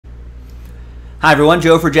Hi everyone,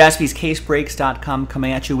 Joe for JaspysCaseBreaks.com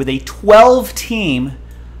coming at you with a 12-team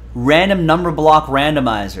random number block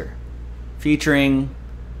randomizer featuring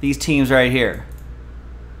these teams right here.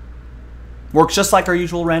 Works just like our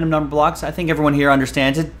usual random number blocks. I think everyone here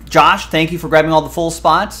understands it. Josh, thank you for grabbing all the full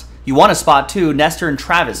spots. You won a spot too. Nestor and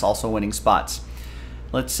Travis also winning spots.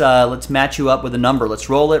 Let's match you up with a number. Let's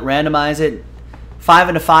roll it, randomize it. 5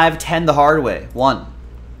 and a 5, 10 the hard way. 1,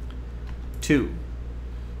 2,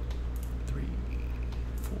 3,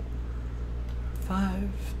 4, 5,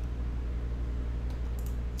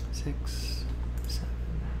 6, 7,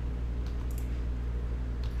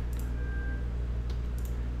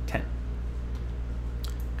 10.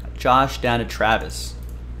 Got Josh down to Travis.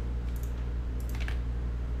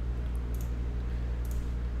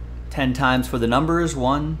 10 times for the numbers.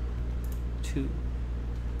 1, 2,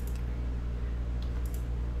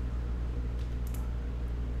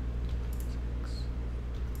 6.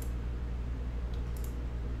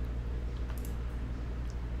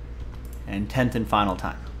 And 10th and final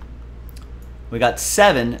time. We got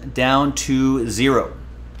 7 down to 0.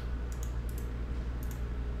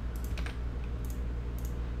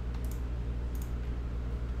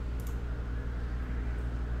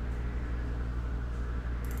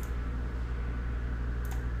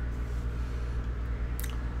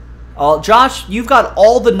 Josh, you've got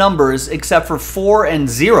all the numbers except for 4 and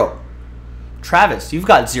 0. Travis, you've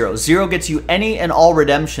got 0. 0 gets you any and all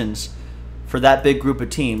redemptions for that big group of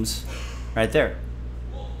teams right there,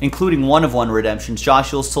 including 1-of-1 redemptions.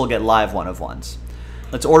 Josh, you'll still get live 1-of-1s.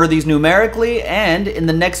 Let's order these numerically, and in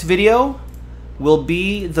the next video will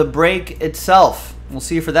be the break itself. We'll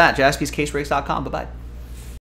see you for that. JaspysCaseBreaks.com. Bye-bye.